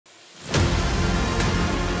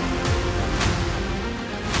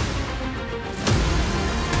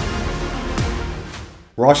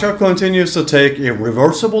Russia continues to take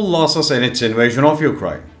irreversible losses in its invasion of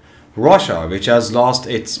Ukraine. Russia, which has lost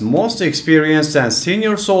its most experienced and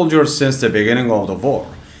senior soldiers since the beginning of the war,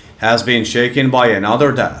 has been shaken by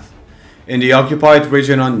another death. In the occupied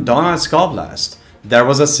region on Donetsk Oblast, there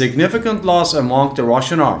was a significant loss among the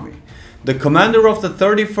Russian army. The commander of the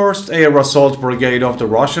 31st Air Assault Brigade of the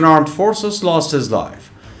Russian Armed Forces lost his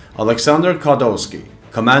life. Alexander Kondrashkin,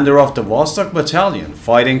 commander of the Vostok Battalion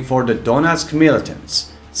fighting for the Donetsk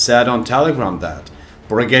militants, said on Telegram that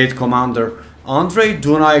Brigade Commander Andrei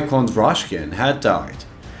Dunai Kondrashkin had died.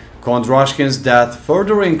 Kondrashkin's death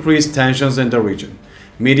further increased tensions in the region.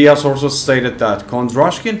 Media sources stated that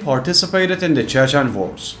Kondrashkin participated in the Chechen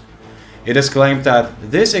wars. It is claimed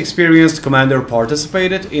that this experienced commander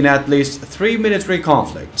participated in at least 3 military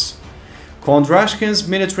conflicts. Kondrashkin's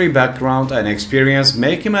military background and experience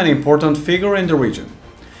make him an important figure in the region.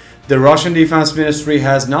 The Russian Defense Ministry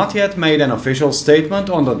has not yet made an official statement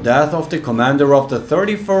on the death of the commander of the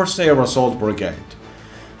 31st Air Assault Brigade.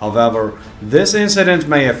 However, this incident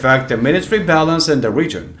may affect the military balance in the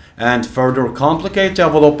region and further complicate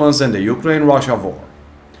developments in the Ukraine-Russia war.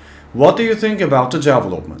 What do you think about the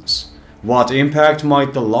developments? What impact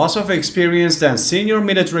might the loss of experienced and senior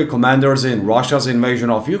military commanders in Russia's invasion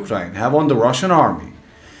of Ukraine have on the Russian army?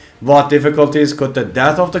 What difficulties could the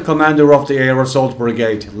death of the commander of the Air Assault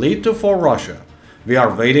Brigade lead to for Russia? We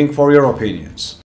are waiting for your opinions.